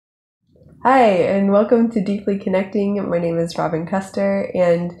Hi, and welcome to Deeply Connecting. My name is Robin Custer,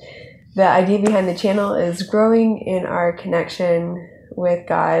 and the idea behind the channel is growing in our connection with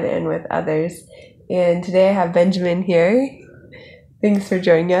God and with others. And today I have Benjamin here. Thanks for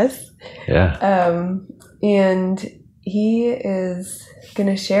joining us. Yeah. And he is going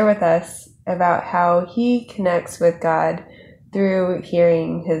to share with us about how he connects with God through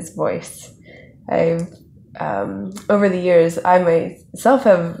hearing his voice. Over the years, I myself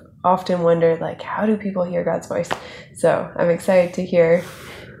have often wondered, like, how do people hear God's voice? So I'm excited to hear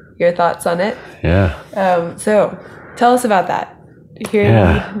your thoughts on it. Yeah. So tell us about that,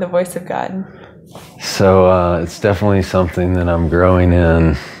 hearing the voice of God. So it's definitely something that I'm growing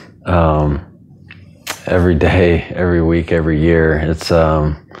in every day, every week, every year. It's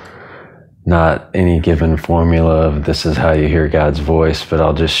not any given formula of this is how you hear God's voice, but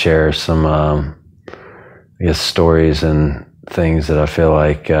I'll just share some stories and things that I feel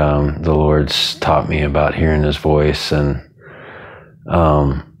like the Lord's taught me about hearing his voice. And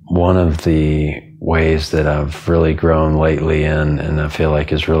one of the ways that I've really grown lately in, and I feel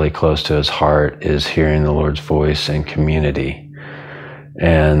like is really close to his heart, is hearing the Lord's voice in community.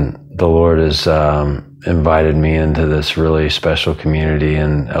 And the Lord has invited me into this really special community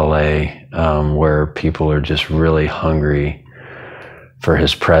in LA where people are just really hungry for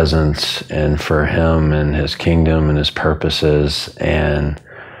his presence and for him and his kingdom and his purposes, and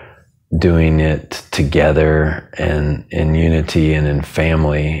doing it together and in unity and in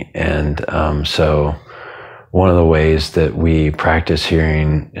family. And so one of the ways that we practice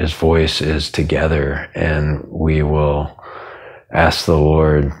hearing his voice is together, and we will ask the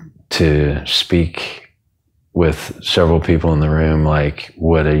Lord to speak with several people in the room, like,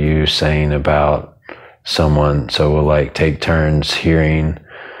 what are you saying about someone? So we'll like take turns hearing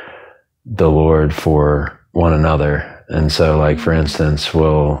the Lord for one another. And so, like, for instance,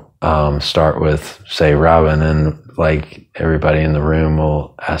 we'll start with, say, Robin, and like everybody in the room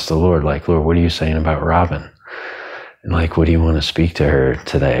will ask the Lord, like, Lord, what are you saying about Robin? And like, what do you want to speak to her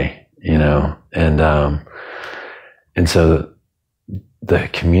today? You know? And so the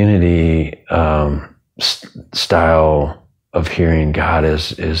community style of hearing God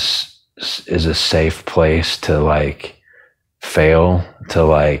is a safe place to like fail, to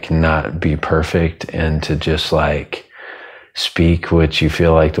like not be perfect, and to just like speak what you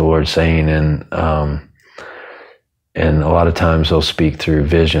feel like the Lord's saying. And a lot of times they'll speak through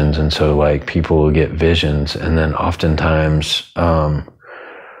visions. And so like people will get visions, and then oftentimes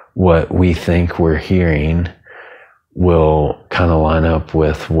what we think we're hearing will kind of line up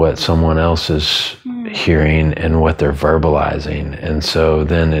with what someone else is hearing and what they're verbalizing. And so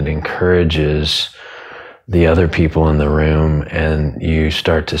then it encourages the other people in the room, and you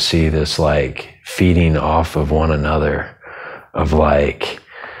start to see this like feeding off of one another of like,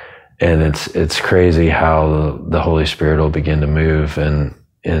 and it's crazy how the Holy Spirit will begin to move and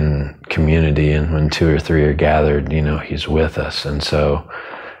in community. And when 2 or 3 are gathered, you know, he's with us. And so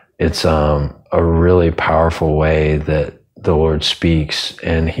it's a really powerful way that the Lord speaks,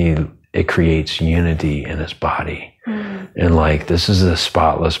 and it creates unity in his body. And like, this is a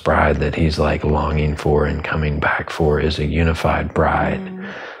spotless bride that he's like longing for and coming back for, is a unified bride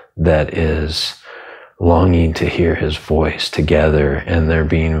that is longing to hear his voice together, and they're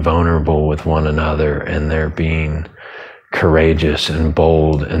being vulnerable with one another, and they're being courageous and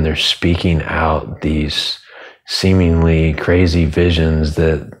bold, and they're speaking out these seemingly crazy visions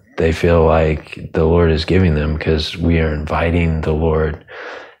that they feel like the Lord is giving them, because we are inviting the Lord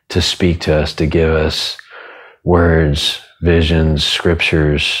to speak to us, to give us words, visions,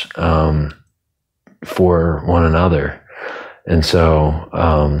 scriptures for one another. And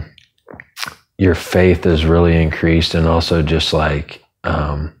so your faith is really increased, and also just like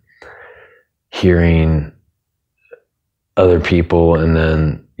hearing other people, and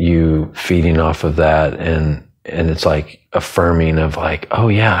then you feeding off of that, and it's like affirming of like, oh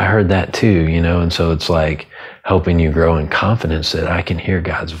yeah, I heard that too, you know. And so it's like helping you grow in confidence that I can hear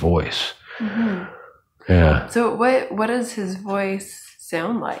God's voice. Mm-hmm. Yeah. So what does his voice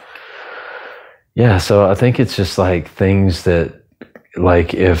sound like? Yeah, so I think it's just like things that,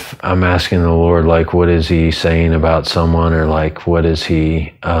 like, if I'm asking the Lord, like, what is he saying about someone, or like, what is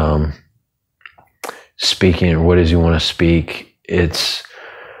he speaking, or what does he want to speak? It's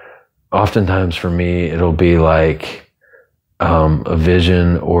oftentimes for me, it'll be like a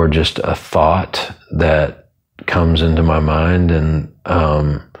vision or just a thought that comes into my mind. And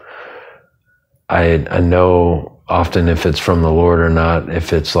I know often if it's from the Lord or not,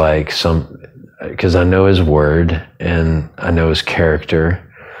 if it's like because I know his word, and I know his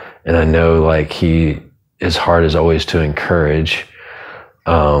character, and I know like his heart is always to encourage.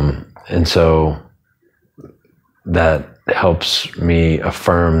 and so that helps me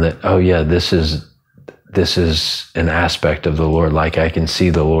affirm that, oh yeah, this is an aspect of the Lord. Like I can see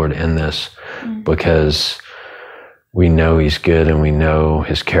the Lord in this because we know he's good and we know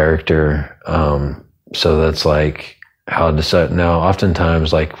his character. So that's like how to decide. Now,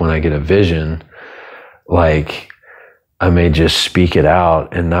 oftentimes, like when I get a vision, like I may just speak it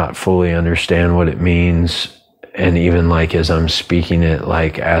out and not fully understand what it means. And even like as I'm speaking it,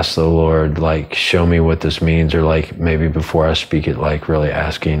 like ask the Lord, like show me what this means, or like maybe before I speak it, like really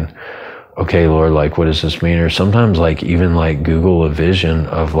asking, okay, Lord, like what does this mean? Or sometimes like even like Google a vision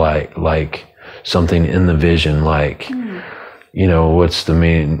of like something in the vision, like, you know, what's the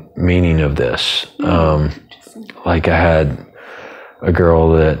meaning of this? Like I had a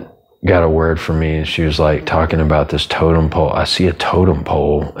girl that got a word from me, and she was like talking about this totem pole. I see a totem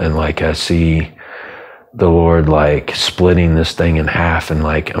pole, and like I see the Lord like splitting this thing in half, and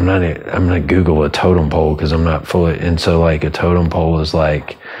like I'm gonna Google a totem pole because I'm not fully. And so like a totem pole is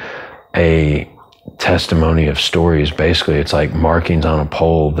like a testimony of stories. Basically, it's like markings on a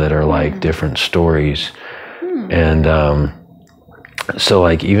pole that are like different stories. And so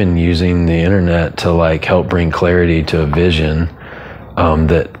like even using the internet to like help bring clarity to a vision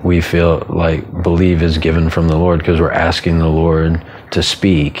that we feel like believe is given from the Lord, because we're asking the Lord to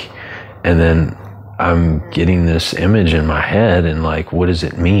speak, and then I'm getting this image in my head, and like, what does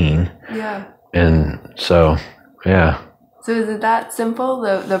it mean? Yeah. And so, yeah. So is it that simple,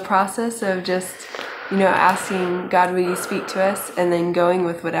 the process of just, you know, asking God, will you speak to us, and then going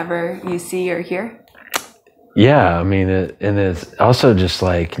with whatever you see or hear? Yeah, I mean, and it's also just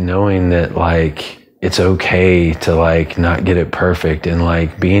like knowing that like it's okay to like not get it perfect, and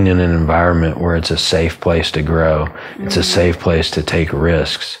like being in an environment where it's a safe place to grow. It's a safe place to take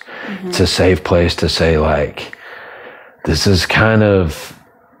risks. It's a safe place to say like, this is kind of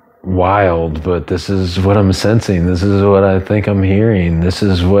wild, but this is what I'm sensing. This is what I think I'm hearing. This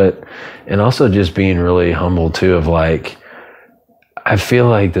is what, and also just being really humble too of like, I feel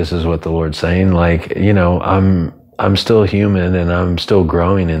like this is what the Lord's saying. Like, you know, I'm still human and I'm still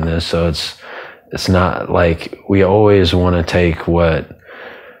growing in this. So it's not like we always want to take what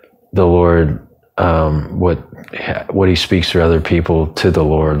the Lord, what he speaks through other people to the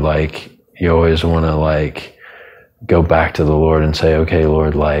Lord. Like you always want to like go back to the Lord and say, okay,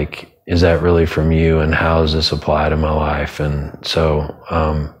 Lord, like, is that really from you? And how does this apply to my life? And so,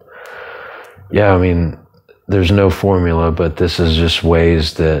 yeah, I mean, there's no formula, but this is just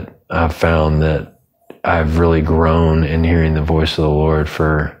ways that I've found that I've really grown in hearing the voice of the Lord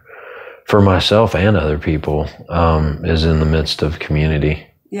for myself and other people, is in the midst of community.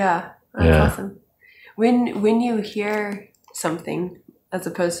 Yeah, that's awesome. When you hear something as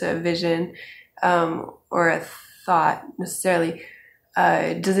opposed to a vision, or a thought necessarily,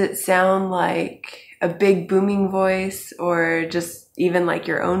 does it sound like a big booming voice, or just even like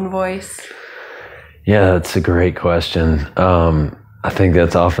your own voice? Yeah, that's a great question. I think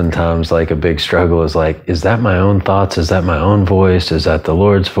that's oftentimes like a big struggle, is like, is that my own thoughts? Is that my own voice? Is that the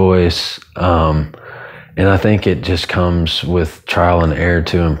Lord's voice? And I think it just comes with trial and error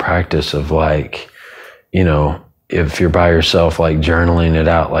too, and practice of like, you know, if you're by yourself, like journaling it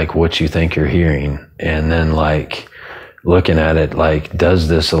out, like what you think you're hearing, and then like looking at it, like, does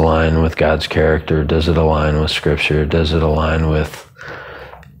this align with God's character? Does it align with Scripture? Does it align with,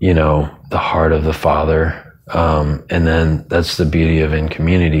 you know, the heart of the Father? And then that's the beauty of in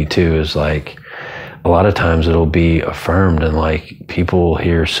community too, is like a lot of times it'll be affirmed, and like people will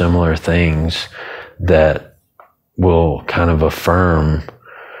hear similar things that will kind of affirm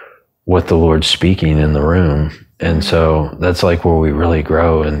what the Lord's speaking in the room. And so that's like where we really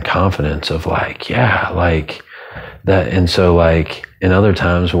grow in confidence of like, yeah, like that. And so like in other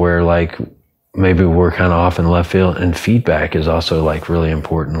times where like maybe we're kind of off in left field, and feedback is also like really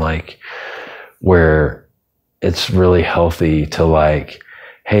important, like where it's really healthy to like,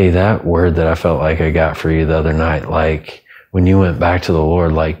 hey, that word that I felt like I got for you the other night, like when you went back to the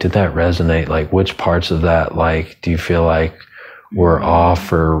Lord, like, did that resonate? Like which parts of that, like, do you feel like were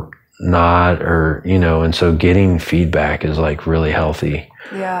off or not, or, you know? And so getting feedback is like really healthy.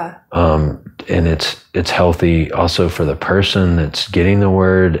 Yeah. And it's healthy also for the person that's getting the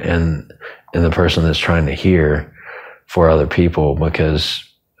word, and the person that's trying to hear for other people, because,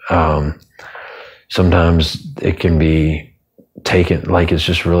 sometimes it can be taken, like it's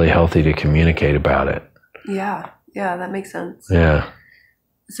just really healthy to communicate about it. Yeah. Yeah, that makes sense. Yeah.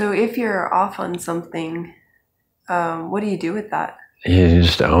 So if you're off on something, what do you do with that? You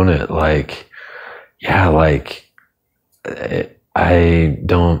just own it. Like, yeah, like I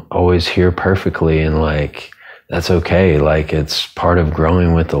don't always hear perfectly, and like that's okay. Like, it's part of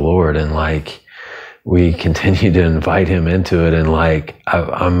growing with the Lord. And like, we continue to invite him into it. And like,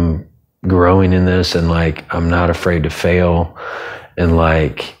 I'm growing in this, and like, I'm not afraid to fail. And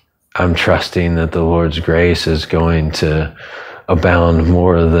like, I'm trusting that the Lord's grace is going to abound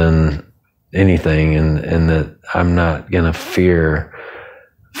more than anything. And that I'm not going to fear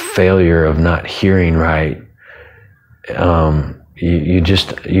failure of not hearing right. You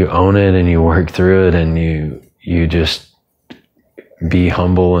own it, and you work through it, and you just be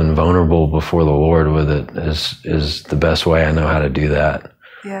humble and vulnerable before the Lord with it is the best way I know how to do that.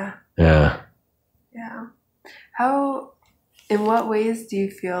 Yeah. Yeah. Yeah. In what ways do you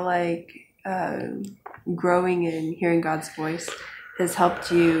feel like growing and hearing God's voice has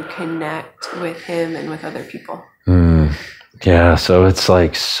helped you connect with him and with other people? Yeah. So it's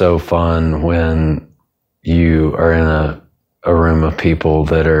like so fun when you are in a room of people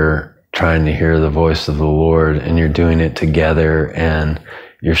that are trying to hear the voice of the Lord, and you're doing it together, and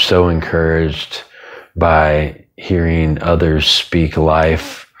you're so encouraged by hearing others speak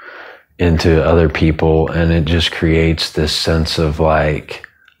life into other people. And it just creates this sense of like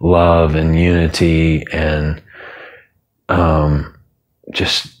love and unity, and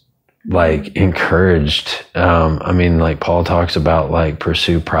just like encouraged. I mean, like Paul talks about, like,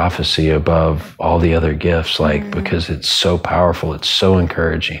 pursue prophecy above all the other gifts, like, because it's so powerful, it's so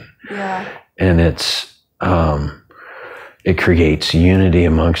encouraging. Yeah. And it creates unity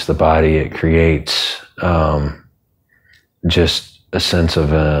amongst the body. It creates just a sense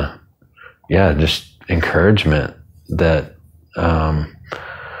of just encouragement that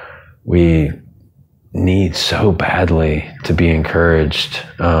we need so badly to be encouraged.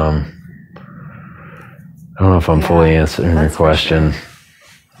 I don't know if I'm fully answering your question.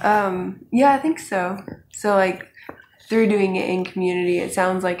 Sure. Yeah, I think so. So like, through doing it in community, it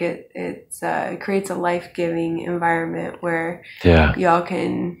sounds like it creates a life-giving environment where y'all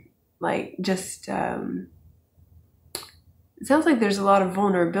can like just it sounds like there's a lot of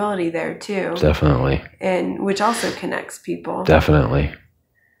vulnerability there too. Definitely. And which also connects people. Definitely.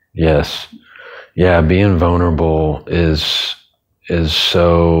 Yes. Yeah, being vulnerable is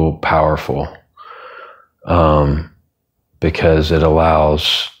so powerful, because it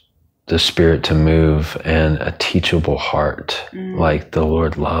allows the Spirit to move, and a teachable heart. Like, the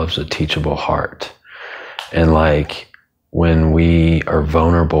Lord loves a teachable heart. And like, when we are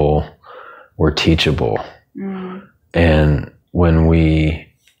vulnerable, we're teachable. And when we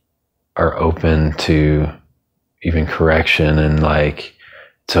are open to even correction, and like,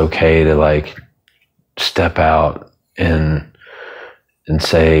 it's okay to like step out and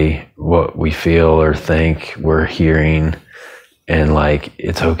say what we feel or think we're hearing. And like,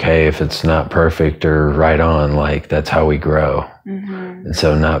 it's okay if it's not perfect or right on. Like, that's how we grow. And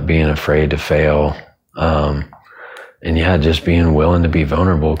so not being afraid to fail. And yeah, just being willing to be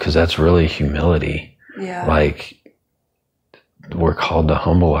vulnerable, because that's really humility. Yeah. Like, we're called to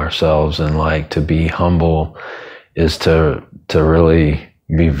humble ourselves, and like, to be humble is to really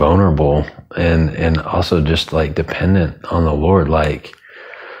be vulnerable, and also just like dependent on the Lord. Like,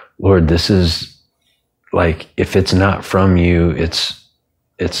 Lord, this is like, if it's not from you, it's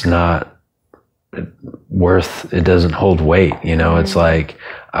not worth, it doesn't hold weight, you know. It's like,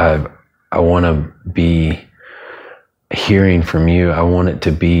 I want to be hearing from you. I want it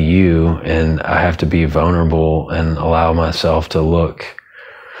to be you, and I have to be vulnerable and allow myself to look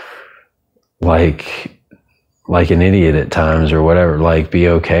like an idiot at times or whatever. Like, be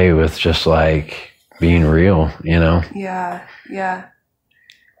okay with just like being real, you know? Yeah.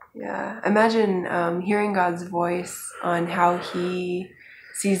 Imagine hearing God's voice on how he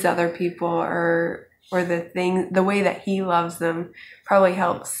sees other people, or the way that he loves them, probably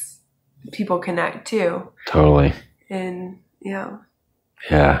helps people connect too. Totally. And yeah,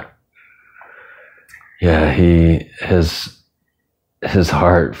 his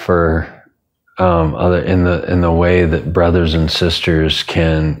heart for other, in the way that brothers and sisters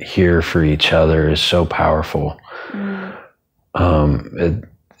can hear for each other, is so powerful.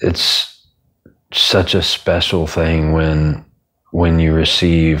 It's such a special thing when you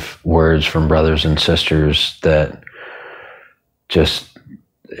receive words from brothers and sisters that just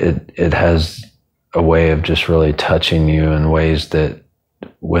it has a way of just really touching you in ways that,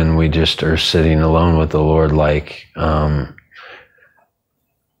 when we just are sitting alone with the Lord, like,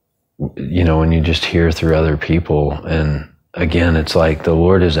 you know, when you just hear through other people. And again, it's like the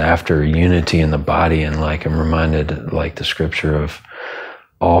Lord is after unity in the body. And like, I'm reminded, like, the scripture of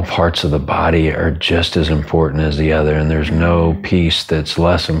all parts of the body are just as important as the other. And there's no piece that's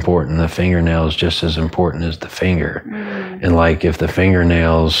less important. The fingernail is just as important as the finger. And like, if the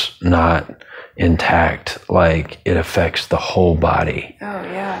fingernail's not intact, like it affects the whole body. Oh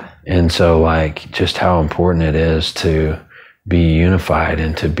yeah. And so like just how important it is to be unified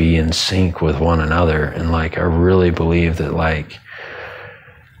and to be in sync with one another. And like I really believe that like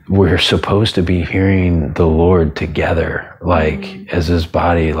we're supposed to be hearing the Lord together, like as his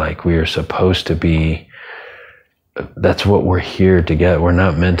body. Like we are supposed to be, that's what we're here to get. We're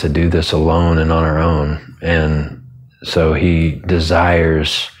not meant to do this alone and on our own. And so he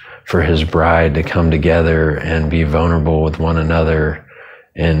desires for his bride to come together and be vulnerable with one another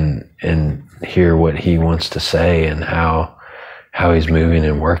and hear what he wants to say and how he's moving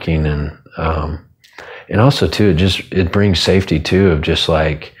and working. And also too, it brings safety too, of just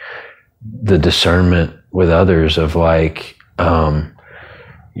like the discernment with others of like,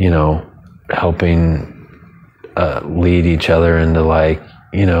 you know, helping lead each other into like,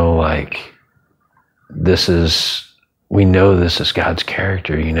 you know, like we know this is God's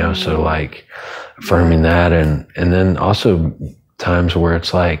character, you know, so like affirming that. And then also times where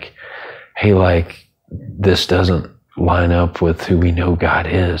it's like, hey, like this doesn't line up with who we know God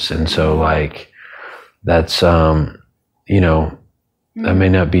is. And so like, that's, you know, that may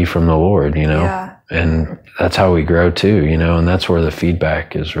not be from the Lord, you know, and that's how we grow too, you know, and that's where the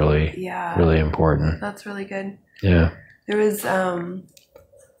feedback is really, really important. That's really good. Yeah. There was,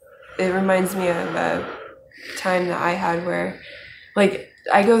 it reminds me of a time that I had where like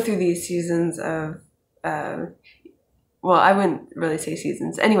I go through these seasons of, well, I wouldn't really say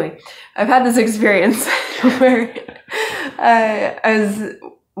seasons. Anyway, I've had this experience where I was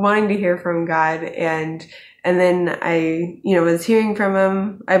wanting to hear from God, and then I, you know, was hearing from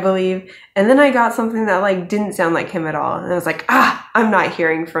him, I believe, and then I got something that like didn't sound like him at all, and I was like, I'm not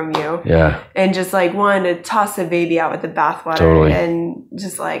hearing from you. Yeah. And just like wanted to toss the baby out with the bathwater. Totally. And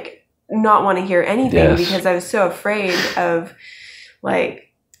just like not want to hear anything because I was so afraid of like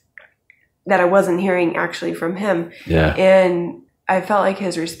that I wasn't hearing actually from him. Yeah. And I felt like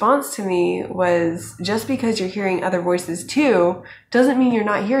his response to me was, just because you're hearing other voices too doesn't mean you're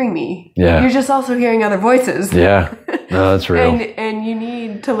not hearing me. Yeah. You're just also hearing other voices. Yeah. No, that's real. and you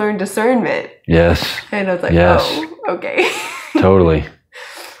need to learn discernment. Yes. And I was like, oh, okay. Totally.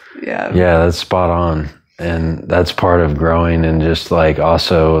 Yeah. Yeah, that's spot on. And that's part of growing, and just like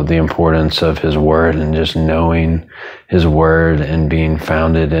also the importance of his word and just knowing his word and being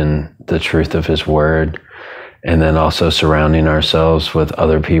founded in the truth of his word. And then also surrounding ourselves with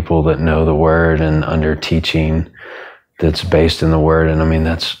other people that know the word and under teaching that's based in the word. And I mean,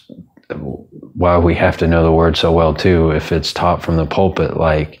 that's why we have to know the word so well too. If it's taught from the pulpit,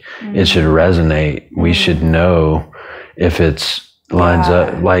 like it should resonate. We should know if it's lines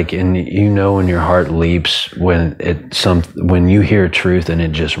up, like, and you know when your heart leaps when when you hear truth and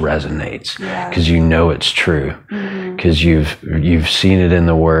it just resonates, because you know it's true, because you've seen it in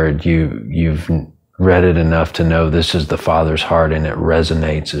the word, you've read it enough to know this is the Father's heart and it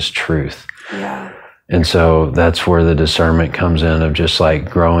resonates as truth. Yeah. And so that's where the discernment comes in, of just like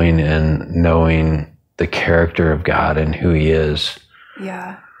growing and knowing the character of God and who he is.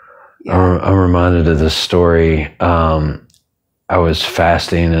 Yeah. I'm reminded of this story. I was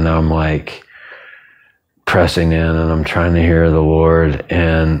fasting and I'm like pressing in and I'm trying to hear the Lord,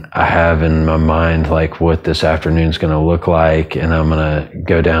 and I have in my mind like what this afternoon's going to look like, and I'm going to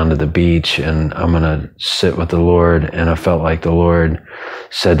go down to the beach and I'm going to sit with the Lord. And I felt like the Lord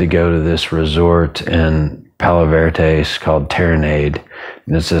said to go to this resort in Palo Verde called Terenade,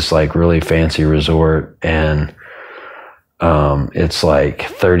 and it's this like really fancy resort, and it's like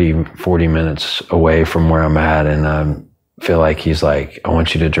 30-40 minutes away from where I'm at, and I'm feel like he's like, I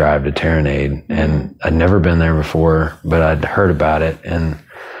want you to drive to Terenade. And I'd never been there before, but I'd heard about it. And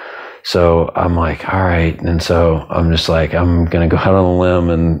so I'm like, all right. And so I'm just like, I'm going to go out on a limb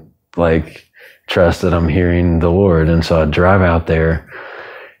and like trust that I'm hearing the Lord. And so I drive out there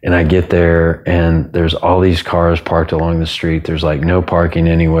and I get there and there's all these cars parked along the street. There's like no parking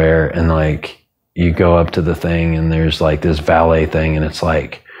anywhere. And like you go up to the thing and there's like this valet thing and it's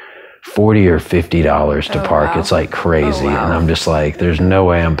like $40 or $50 to park. Wow. It's like crazy. And I'm just like, there's no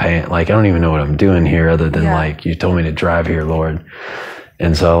way I'm paying. Like, I don't even know what I'm doing here other than like, you told me to drive here, Lord.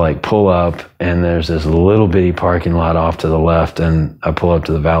 And so I like pull up and there's this little bitty parking lot off to the left. And I pull up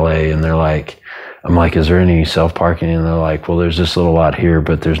to the valet and they're like, I'm like, is there any self-parking? And they're like, well, there's this little lot here,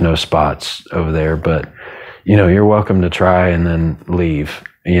 but there's no spots over there. But, you know, you're welcome to try and then leave,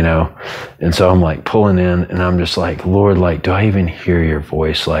 you know? And so I'm like pulling in and I'm just like, Lord, like, do I even hear your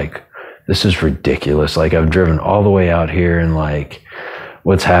voice? Like, this is ridiculous. Like, I've driven all the way out here and like,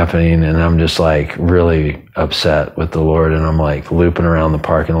 what's happening? And I'm just like really upset with the Lord. And I'm like looping around the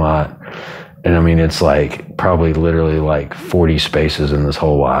parking lot. And I mean, it's like probably literally like 40 spaces in this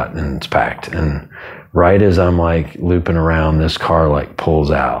whole lot, and it's packed. And right as I'm like looping around, this car like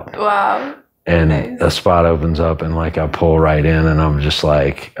pulls out. Wow. And Nice. a spot opens up, and like I pull right in, and I'm just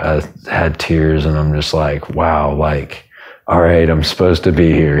like, I had tears, and I'm just like, wow, like, all right, I'm supposed to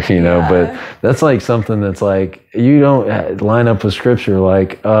be here, you know. But that's like something that's like, you don't line up with scripture,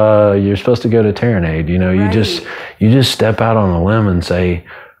 like you're supposed to go to Teranade, you know. Right. You just step out on a limb and say,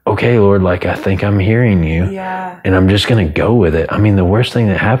 okay, Lord, like, I think I'm hearing you, and I'm just going to go with it. I mean, the worst thing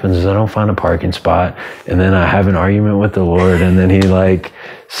that happens is I don't find a parking spot, and then I have an argument with the Lord, and then he like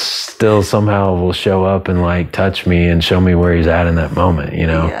still somehow will show up and like touch me and show me where he's at in that moment, you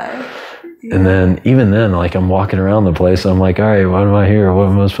know? And then even then, like, I'm walking around the place, I'm like, all right, why am I here? What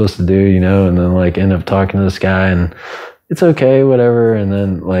am I supposed to do? You know? And then like end up talking to this guy, and it's okay, whatever. And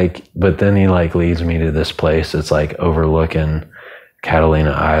then like, but then he like leads me to this place that's like overlooking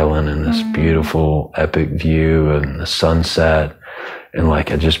Catalina Island and this beautiful epic view and the sunset. And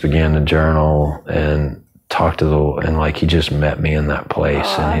like, I just began to journal and talk to and like, he just met me in that place,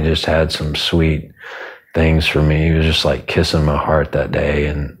 and he just had some sweet things for me. He was just like kissing my heart that day,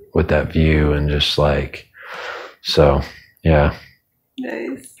 and with that view, and just like, so yeah.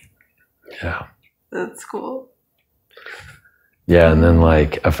 Nice. Yeah. That's cool. Yeah. And then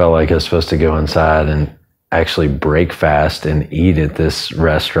like, I felt like I was supposed to go inside and actually break fast and eat at this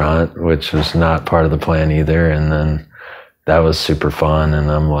restaurant, which was not part of the plan either. And then that was super fun.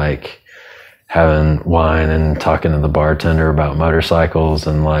 And I'm like having wine and talking to the bartender about motorcycles,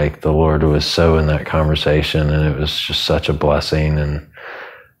 and like the Lord was so in that conversation, and it was just such a blessing. And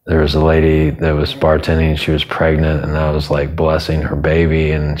there was a lady that was bartending, she was pregnant, and I was like blessing her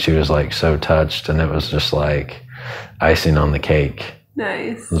baby, and she was like so touched, and it was just like icing on the cake.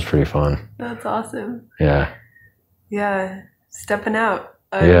 Nice. It was pretty fun. That's awesome. Yeah. Yeah. Stepping out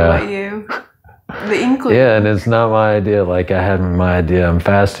of what the inkling. Yeah, and it's not my idea. Like, I had my idea, I'm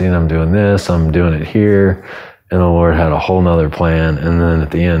fasting, I'm doing this, I'm doing it here. And the Lord had a whole nother plan. And then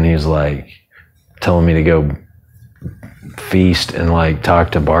at the end, he's like telling me to go feast and like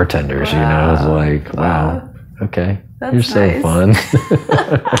talk to bartenders, you know. It's like, wow, okay. That's You're so nice. fun.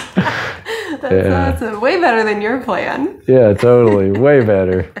 That's awesome. Way better than your plan. Yeah, totally. Way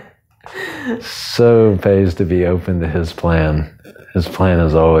better. So pays to be open to his plan. His plan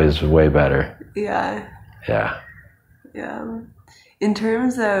is always way better. Yeah. Yeah. Yeah. In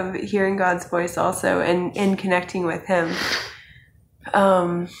terms of hearing God's voice also and connecting with him,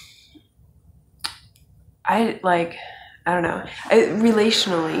 I don't know,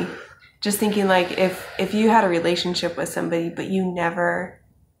 relationally, just thinking like if you had a relationship with somebody but you never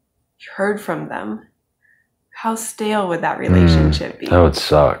heard from them, how stale would that relationship be? That would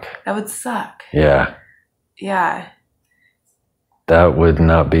suck. That would suck. Yeah. Yeah. That would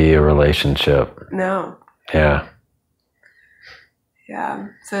not be a relationship. No. Yeah. Yeah.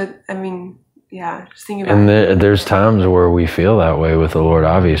 So, I mean, yeah, just thinking about And there's times where we feel that way with the Lord,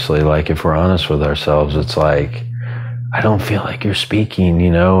 obviously. Like, if we're honest with ourselves, it's like, I don't feel like you're speaking,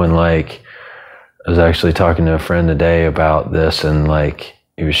 you know? And like, I was actually talking to a friend today about this, and like,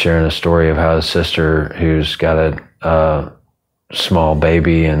 he was sharing a story of how his sister, who's got a small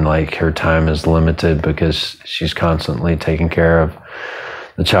baby, and like her time is limited because she's constantly taking care of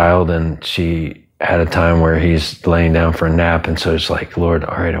the child, and she had a time where he's laying down for a nap, and so it's like, Lord,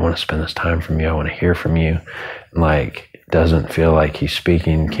 all right, I want to spend this time from you, I want to hear from you. And like, doesn't feel like he's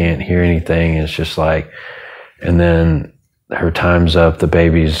speaking, can't hear anything. It's just like, and then her time's up, the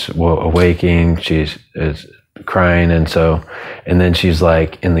baby's awaking, she's crying, and then she's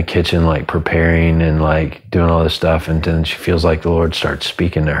like in the kitchen, like preparing and like doing all this stuff, and then she feels like the Lord starts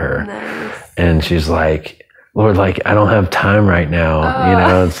speaking to her. Nice. And she's like, Lord, like, I don't have time right now. You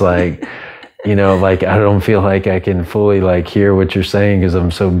know, it's like, you know, like, I don't feel like I can fully like hear what you're saying because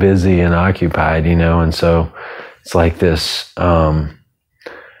I'm so busy and occupied, you know. And so it's like this,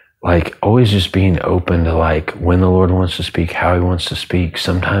 like always just being open to like when the Lord wants to speak, how he wants to speak.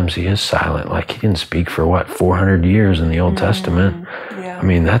 Sometimes he is silent. Like, he didn't speak for 400 years in the Old Testament. Yeah. I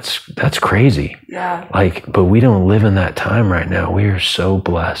mean, that's crazy. Yeah. Like, but we don't live in that time right now. We are so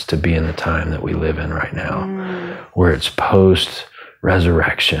blessed to be in the time that we live in right now, where it's post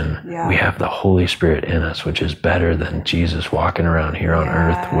resurrection. Yeah. We have the Holy Spirit in us, which is better than Jesus walking around here on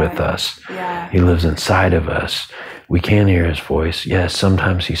earth with us. Yeah. He lives inside of us. We can hear his voice. Yes,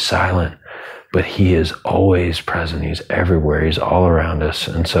 sometimes he's silent, but he is always present. He's everywhere. He's all around us.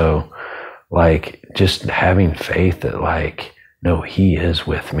 And so, like, just having faith that, like, no, he is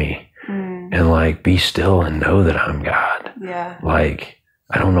with me. And, like, be still and know that I'm God. Yeah. Like,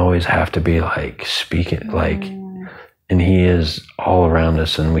 I don't always have to be, like, speaking, like, and he is all around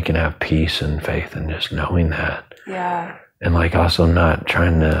us, and we can have peace and faith and just knowing that. Yeah. And like also not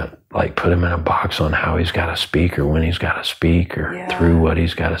trying to like put him in a box on how he's got to speak or when he's got to speak or through what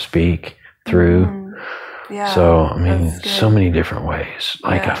he's got to speak through. Mm-hmm. Yeah. So, I mean, so many different ways.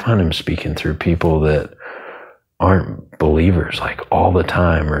 Like I find him speaking through people that aren't believers like all the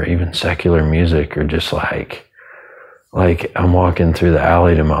time, or even secular music, or just like I'm walking through the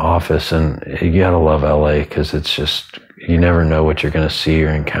alley to my office, and you gotta love LA because it's just, you never know what you're going to see or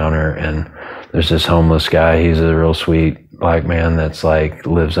encounter. And there's this homeless guy. He's a real sweet black man that's like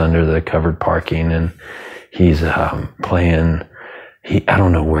lives under the covered parking, and he's playing. I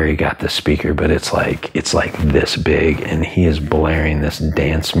don't know where he got the speaker, but it's like this big, and he is blaring this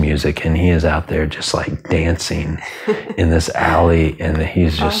dance music, and he is out there just like dancing in this alley, and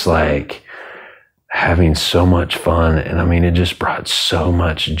he's just like having so much fun. And I mean, it just brought so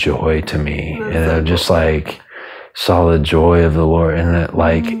much joy to me. That's and I just like saw the joy of the Lord, and that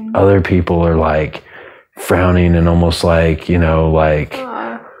like other people are like frowning and almost like, you know, like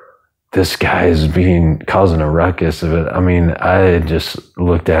this guy is causing a ruckus of it. I mean, I just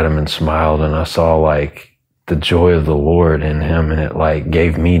looked at him and smiled, and I saw like the joy of the Lord in him, and it like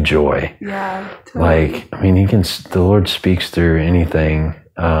gave me joy. Yeah, totally. Like, I mean, the Lord speaks through anything.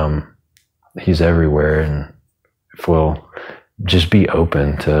 He's everywhere, and if we'll just be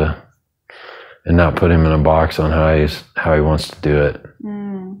open to, and not put him in a box on how he wants to do it.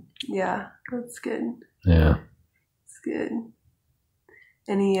 Yeah, that's good. Yeah, that's good.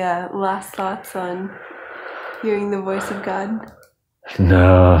 Any last thoughts on hearing the voice of God?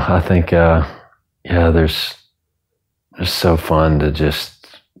 No, I think there's so fun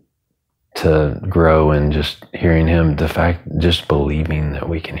to grow, and just hearing him, the fact, just believing that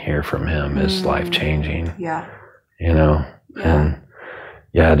we can hear from him is life-changing. Yeah. You know? Yeah. And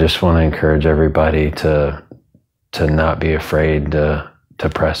I just want to encourage everybody to not be afraid to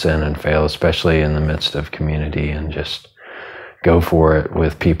press in and fail, especially in the midst of community, and just go for it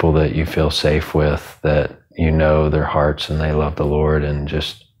with people that you feel safe with, that you know their hearts and they love the Lord, and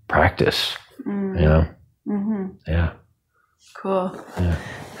just practice, you know? Mm-hmm. Yeah. Cool. Yeah.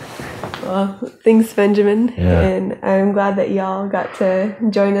 Well, thanks, Benjamin. Yeah. And I'm glad that y'all got to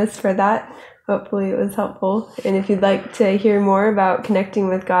join us for that. Hopefully it was helpful. And if you'd like to hear more about connecting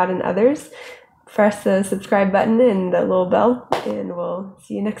with God and others, press the subscribe button and the little bell, and we'll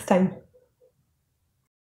see you next time.